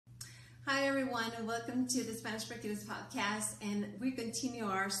Hi, everyone, and welcome to the Spanish for Kiddos podcast. And we continue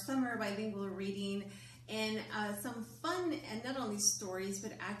our summer bilingual reading and some fun and not only stories,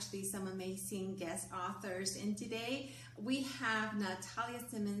 but actually some amazing guest authors. And today we have Natalia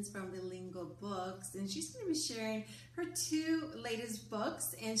Simmons from Bilingual Books, and she's going to be sharing her two latest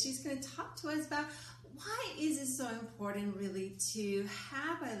books. And she's going to talk to us about why is it so important really to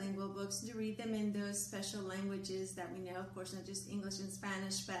have bilingual books, to read them in those special languages that we know, of course, not just English and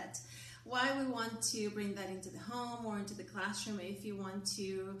Spanish, but why we want to bring that into the home or into the classroom if you want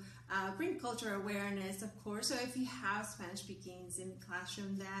to bring cultural awareness, of course. So if you have Spanish-speaking in the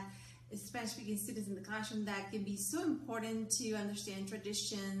classroom, Spanish-speaking students in the classroom, that can be so important to understand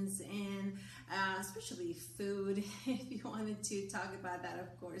traditions and especially food, if you wanted to talk about that,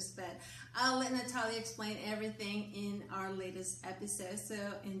 of course. But I'll let Natalia explain everything in our latest episode, so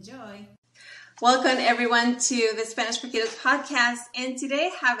enjoy. Welcome everyone to the Spanish for Kiddos podcast, and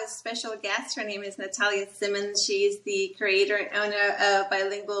today I have a special guest. Her name is Natalia Simmons. She is the creator and owner of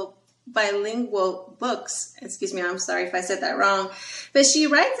Bilingual Books. Excuse me, I'm sorry if I said that wrong. But she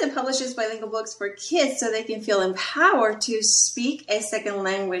writes and publishes bilingual books for kids so they can feel empowered to speak a second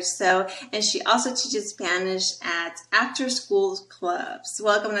language. And she also teaches Spanish at after-school clubs.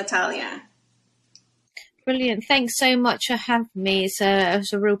 Welcome, Natalia. Brilliant. Thanks so much for having me. It's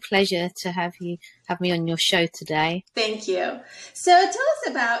a real pleasure to have me on your show today. Thank you. So tell us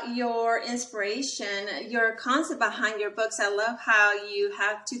about your inspiration, your concept behind your books. I love how you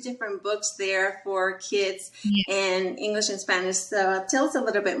have two different books there for kids in English and Spanish. So tell us a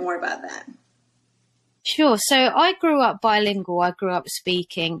little bit more about that. Sure. So I grew up bilingual. I grew up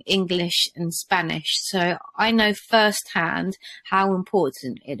speaking English and Spanish. So I know firsthand how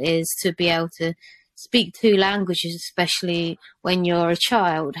important it is to be able to speak two languages, especially when you're a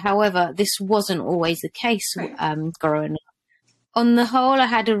child. However, this wasn't always the case growing up. On the whole, I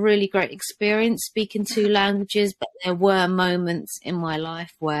had a really great experience speaking two languages, but there were moments in my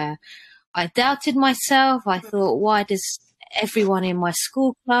life where I doubted myself. I thought, why does everyone in my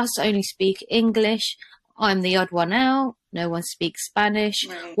school class only speak English? I'm the odd one out. No one speaks Spanish.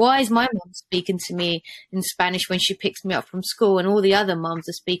 Right. Why is my mum speaking to me in Spanish when she picks me up from school and all the other mums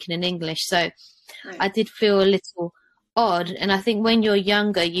are speaking in English? So I did feel a little odd. And I think when you're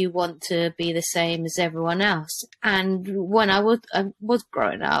younger, you want to be the same as everyone else. And when I was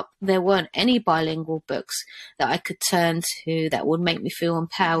growing up, there weren't any bilingual books that I could turn to that would make me feel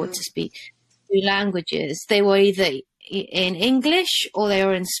empowered to speak two languages. They were either in English or they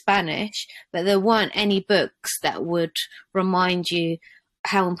were in Spanish, but there weren't any books that would remind you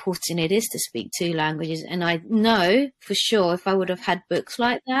how important it is to speak two languages. And I know for sure if I would have had books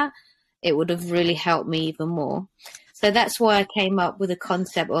like that, it would have really helped me even more. So that's why I came up with a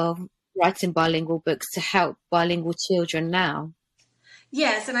concept of writing bilingual books to help bilingual children now.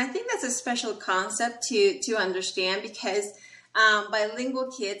 Yes, and I think that's a special concept to understand because bilingual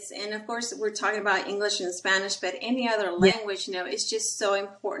kids, and of course we're talking about English and Spanish, but any other language, it's just so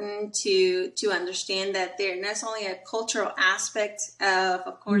important to understand that there not only a cultural aspect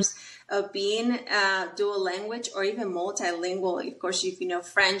of course, of being dual language or even multilingual. Of course, if you know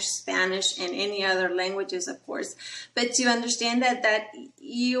French, Spanish, and any other languages, of course, but to understand that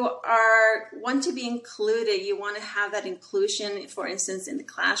you want to be included, you want to have that inclusion. For instance, in the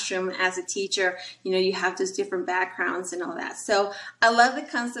classroom as a teacher, you have those different backgrounds and all that. So I love the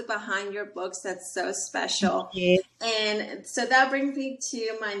concept behind your books. That's so special. And so that brings me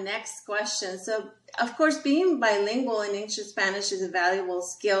to my next question. So of course, being bilingual in English and Spanish is a valuable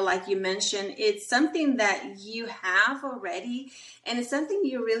skill. Like you mentioned, it's something that you have already, and it's something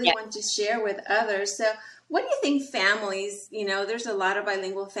you really want to share with others. So what do you think families, there's a lot of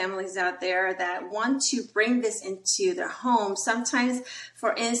bilingual families out there that want to bring this into their home. Sometimes,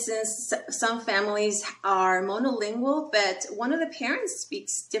 for instance, some families are monolingual, but one of the parents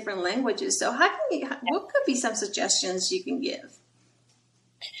speaks different languages. So what could be some suggestions you can give?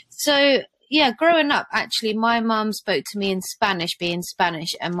 So, growing up, actually, my mum spoke to me in Spanish, being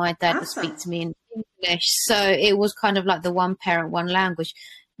Spanish, and my dad would speak to me in English. So it was kind of like the one parent, one language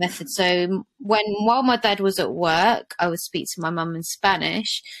method. So while my dad was at work, I would speak to my mum in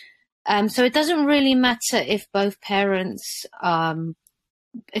Spanish. So it doesn't really matter if both parents,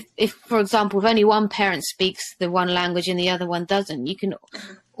 if for example, if only one parent speaks the one language and the other one doesn't, you can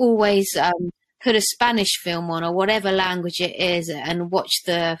always put a Spanish film on or whatever language it is and watch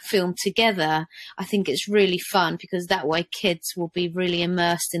the film together. I think it's really fun because that way kids will be really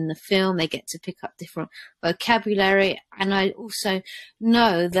immersed in the film. They get to pick up different vocabulary. And I also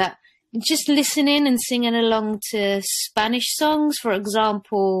know that just listening and singing along to Spanish songs, for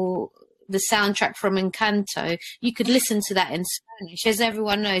example, the soundtrack from Encanto, you could listen to that in Spanish. As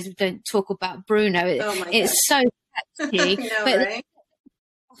everyone knows, we don't talk about Bruno. It's so catchy. know, but right?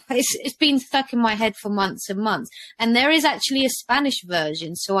 it's been stuck in my head for months and months. And there is actually a Spanish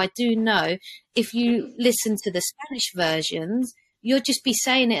version. So I do know if you listen to the Spanish versions, you'll just be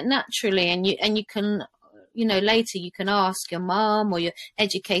saying it naturally, and you can, later you can ask your mom or your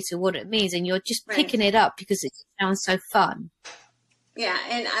educator what it means, and you're just picking it up because it sounds so fun. Yeah,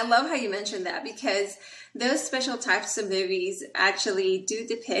 and I love how you mentioned that, because those special types of movies actually do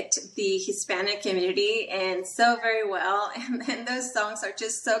depict the Hispanic community and so very well. And those songs are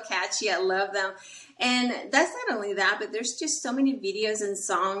just so catchy. I love them. And that's not only that, but there's just so many videos and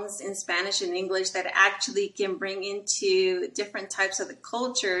songs in Spanish and English that actually can bring into different types of the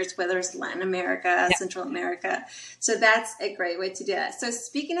cultures, whether it's Latin America, Central America. So that's a great way to do it. So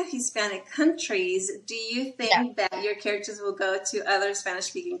speaking of Hispanic countries, do you think that your characters will go to other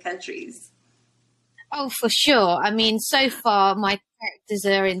Spanish-speaking countries? Oh, for sure. I mean, so far my characters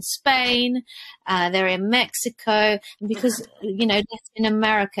are in Spain, they're in Mexico, and because, Latin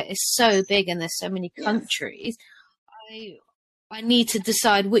America is so big and there's so many countries, I need to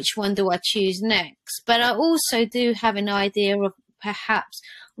decide which one do I choose next. But I also do have an idea of perhaps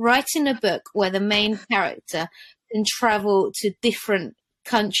writing a book where the main character can travel to different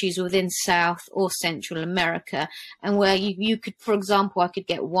countries within South or Central America, and where you could, for example, I could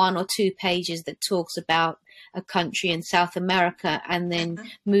get 1 or 2 pages that talks about a country in South America and then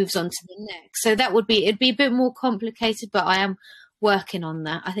moves on to the next. So it'd be a bit more complicated, but I am working on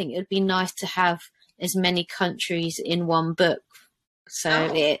that. I think it'd be nice to have as many countries in one book. So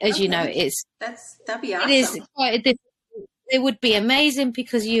as you know, that'd be awesome. It is quite a different. It would be amazing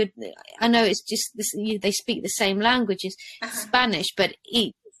because I know it's just they speak the same languages, Spanish, but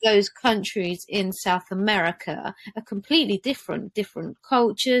each of those countries in South America are completely different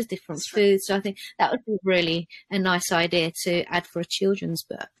cultures, different foods. So I think that would be really a nice idea to add for a children's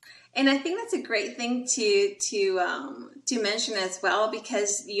book. And I think that's a great thing to mention as well,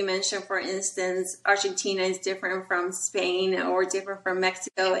 because you mentioned, for instance, Argentina is different from Spain or different from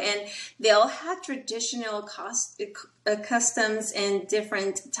Mexico, and they'll have traditional customs and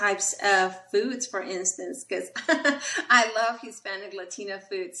different types of foods, for instance, because I love Hispanic Latino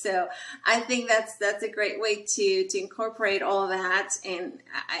food. So I think that's a great way to incorporate all of that. And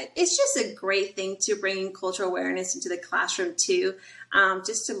it's just a great thing to bring cultural awareness into the classroom too.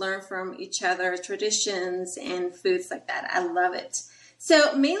 Just to learn from each other, traditions and foods like that. I love it.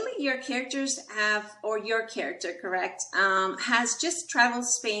 So mainly your characters your character, correct, has just traveled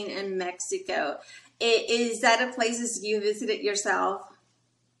Spain and Mexico. Is that a places you visited yourself?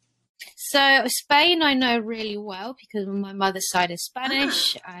 So Spain I know really well because my mother's side is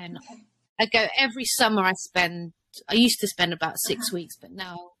Spanish, and I go every summer. I used to spend about 6 weeks, but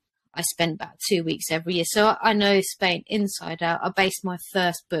now I spend about 2 weeks every year. So I know Spain inside out. I based my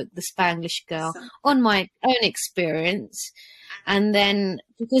first book, The Spanglish Girl, on my own experience. And then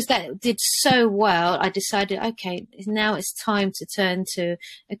because that did so well, I decided, okay, now it's time to turn to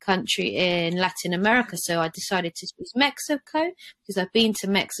a country in Latin America. So I decided to choose Mexico because I've been to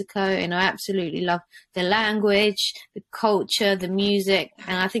Mexico and I absolutely love the language, the culture, the music.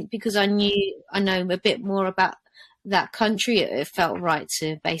 And I think because I know a bit more about that country, it felt right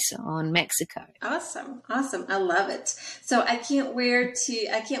to base it on Mexico. Awesome. I love it. So I can't wait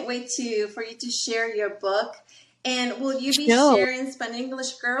for you to share your book. And will you be sharing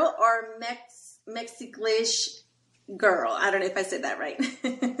Spanglish Girl or Mexiglish Girl? I don't know if I said that right.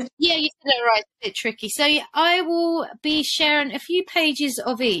 Yeah, you said it right. It's a bit tricky. So I will be sharing a few pages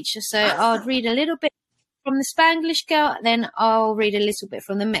of each. So I'll read a little bit from the Spanglish Girl, then I'll read a little bit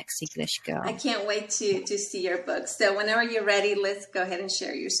from the Mexiglish Girl. I can't wait to see your book. So whenever you're ready, let's go ahead and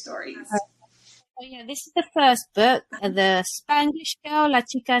share your stories. So yeah, this is the first book, The Spanglish Girl, La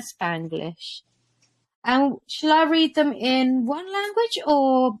Chica Spanglish. And shall I read them in one language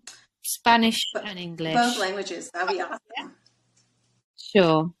or Spanish and English? Both languages. That'll be awesome. Yeah.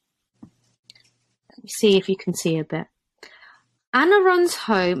 Sure. Let me see if you can see a bit. Anna runs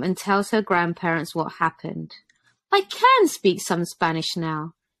home and tells her grandparents what happened. I can speak some Spanish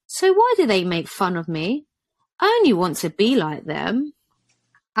now, so why do they make fun of me? I only want to be like them.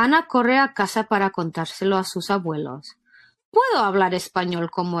 Ana corre a casa para contárselo a sus abuelos. ¿Puedo hablar español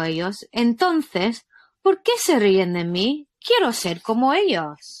como ellos? Entonces, ¿por qué se ríen de mí? Quiero ser como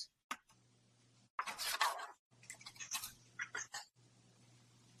ellos.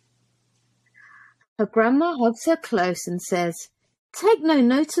 Her grandma hugs her close and says, Take no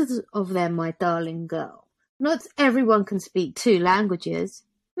notice of them, my darling girl. Not everyone can speak 2 languages.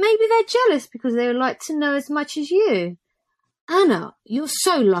 Maybe they're jealous because they would like to know as much as you. Anna, you're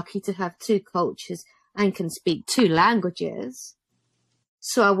so lucky to have two cultures and can speak two languages.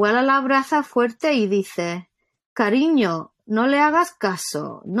 Su abuela la abraza fuerte y dice, cariño, no le hagas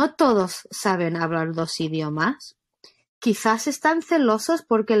caso, no todos saben hablar dos idiomas. Quizás están celosos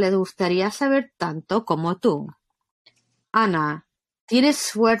porque les gustaría saber tanto como tú. Ana, tienes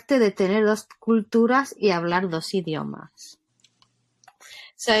suerte de tener dos culturas y hablar dos idiomas.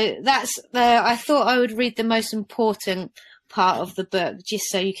 So I thought I would read the most important part of the book just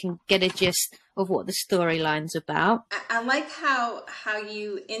so you can get a gist of what the storyline's about. I like how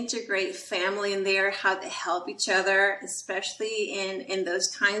you integrate family in there, how they help each other, especially in those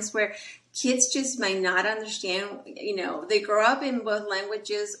times where kids just might not understand, they grow up in both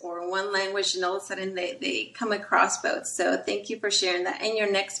languages or one language and all of a sudden they come across both. So thank you for sharing that. And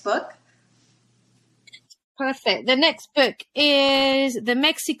your next book? Perfect. The next book is The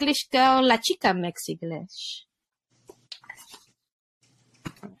Mexiglish Girl, La Chica Mexiglish.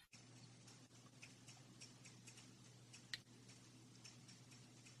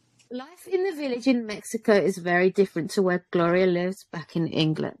 Life in the village in Mexico is very different to where Gloria lives back in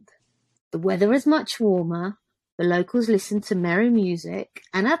England. The weather is much warmer, the locals listen to merry music,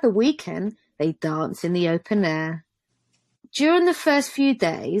 and at the weekend they dance in the open air. During the first few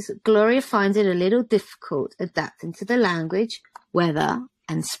days, Gloria finds it a little difficult adapting to the language, weather,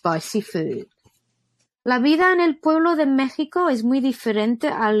 and spicy food. La vida en el pueblo de México es muy diferente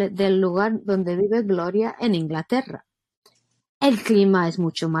al del lugar donde vive Gloria en Inglaterra. El clima es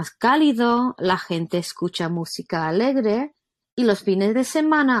mucho más cálido, la gente escucha música alegre y los fines de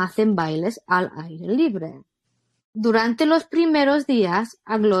semana hacen bailes al aire libre. Durante los primeros días,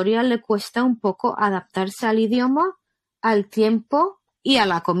 a Gloria le cuesta un poco adaptarse al idioma, al tiempo y a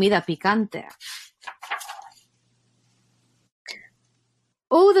la comida picante.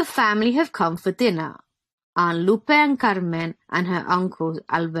 All the family have come for dinner. Aunt Lupe and Carmen and her uncles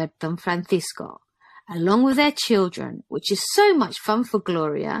Alberto and Francisco, along with their children, which is so much fun for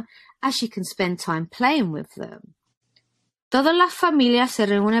Gloria as she can spend time playing with them. Toda la familia se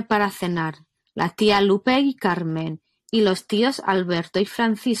reúne para cenar, la tía Lupe y Carmen y los tíos Alberto y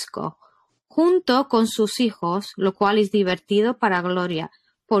Francisco, junto con sus hijos, lo cual es divertido para Gloria,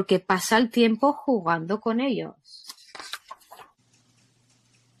 porque pasa el tiempo jugando con ellos.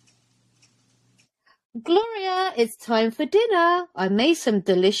 Gloria, it's time for dinner. I made some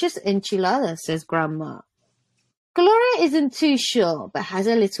delicious enchiladas, says Grandma. Gloria isn't too sure, but has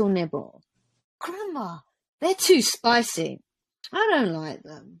a little nibble. Grandma, they're too spicy. I don't like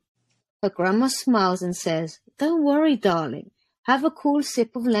them. But Grandma smiles and says, don't worry, darling. Have a cool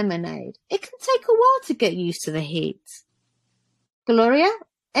sip of lemonade. It can take a while to get used to the heat. Gloria,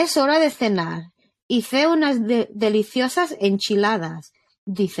 es hora de cenar. Hice unas deliciosas enchiladas,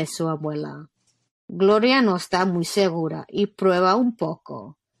 dice su abuela. Gloria no está muy segura y prueba un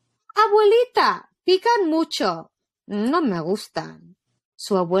poco. Abuelita, pican mucho. No me gustan.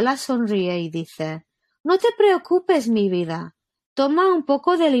 Su abuela sonríe y dice, no te preocupes, mi vida. Toma un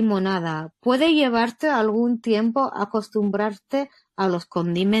poco de limonada. Puede llevarte algún tiempo acostumbrarte a los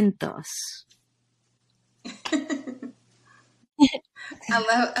condimentos. I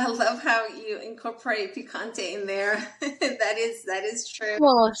love how you incorporate picante in there. That is true. Of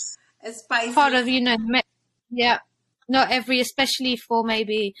course. It's spicy. Part of, yeah, not every, especially for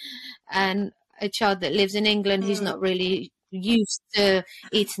maybe a child that lives in England who's not really used to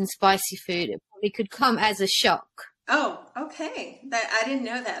eating spicy food. It probably could come as a shock. Oh, okay. I didn't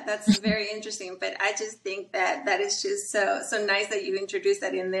know that. That's very interesting. But I just think that is just so nice that you introduced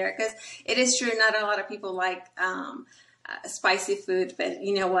that in there, because it is true. Not a lot of people like spicy food, but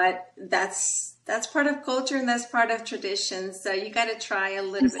you know what? That's part of culture and that's part of tradition. So you got to try a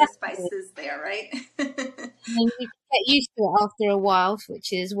little bit of spices there, right? And you get used to it after a while,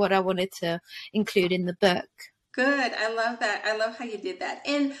 which is what I wanted to include in the book. Good. I love that. I love how you did that.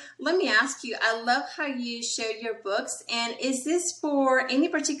 And let me ask you, I love how you showed your books. And is this for any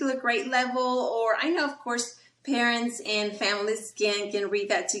particular grade level? Or I know, of course, parents and families can read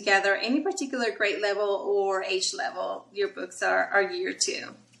that together. Any particular grade level or age level your books are geared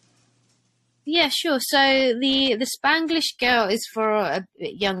to? Yeah, sure. So the Spanglish Girl is for a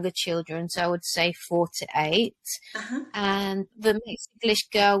bit younger children, so I would say 4 to 8. And the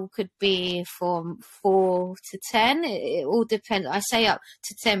Mexiglish Girl could be from 4 to 10. It all depends. I say up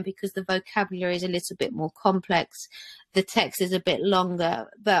to 10 because the vocabulary is a little bit more complex. The text is a bit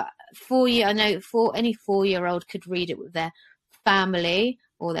longer, but I know any 4-year-old could read it with their family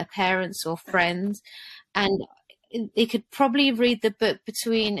or their parents or friends, and they could probably read the book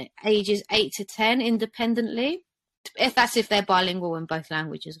between ages 8 to 10 independently. if they're bilingual in both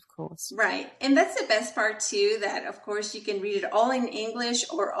languages, of course. Right. And that's the best part too, that of course you can read it all in English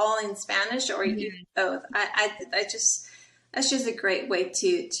or all in Spanish or even both. That's just a great way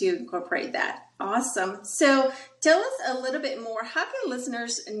to incorporate that. Awesome. So tell us a little bit more. How can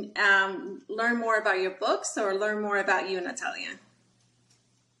listeners learn more about your books or learn more about you, Natalia?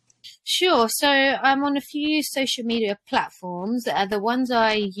 Sure. So I'm on a few social media platforms. The ones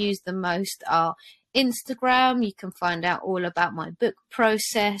I use the most are Instagram. You can find out all about my book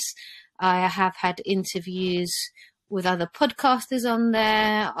process. I have had interviews with other podcasters on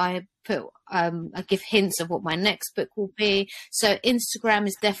there. I give hints of what my next book will be. So Instagram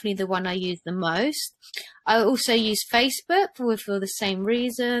is definitely the one I use the most. I also use Facebook for the same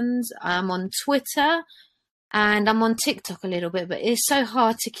reasons. I'm on Twitter. And I'm on TikTok a little bit, but it's so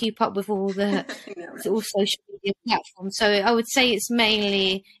hard to keep up with all the all social media platforms. So I would say it's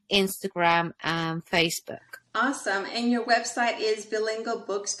mainly Instagram and Facebook. Awesome. And your website is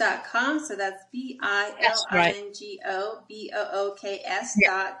bilingualbooks.com. So that's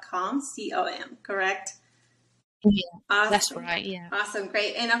BILINGOBOOKS.com, COM, correct? Yeah, awesome. That's right. Yeah. Awesome.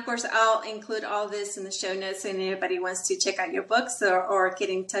 Great. And of course, I'll include all this in the show notes. And anybody wants to check out your books or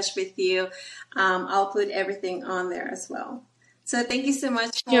get in touch with you, I'll put everything on there as well. So thank you so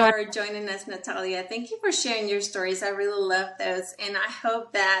much for joining us, Natalia. Thank you for sharing your stories. I really love those. And I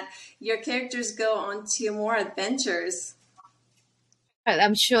hope that your characters go on to more adventures.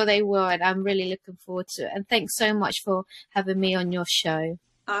 I'm sure they will. And I'm really looking forward to it. And thanks so much for having me on your show.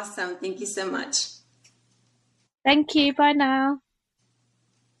 Awesome. Thank you so much. Thank you. Bye now.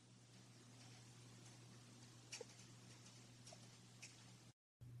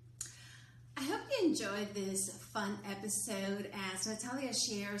 I hope you enjoyed this fun episode as Natalia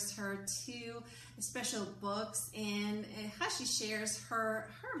shares her two special books and how she shares her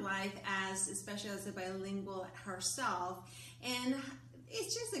life especially as a bilingual herself. And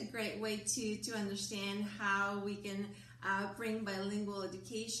it's just a great way to understand how we can bring bilingual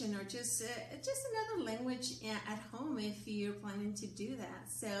education or just another language at home if you're planning to do that.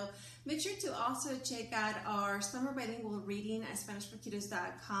 So make sure to also check out our summer bilingual reading at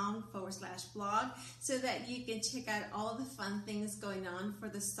SpanishForKiddos.com/blog so that you can check out all the fun things going on for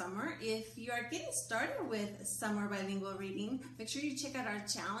the summer. If you are getting started with summer bilingual reading, make sure you check out our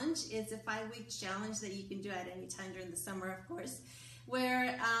challenge. It's a 5-week challenge that you can do at any time during the summer, of course,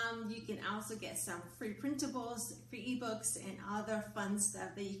 where you can also get some free printables, free ebooks, and other fun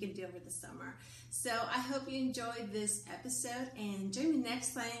stuff that you can do over the summer. So I hope you enjoyed this episode, and join me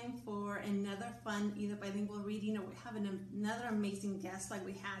next time for another fun either bilingual reading or having another amazing guest like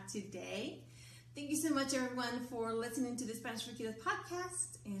we had today. Thank you so much, everyone, for listening to the Spanish for Kiddos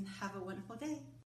podcast, and have a wonderful day.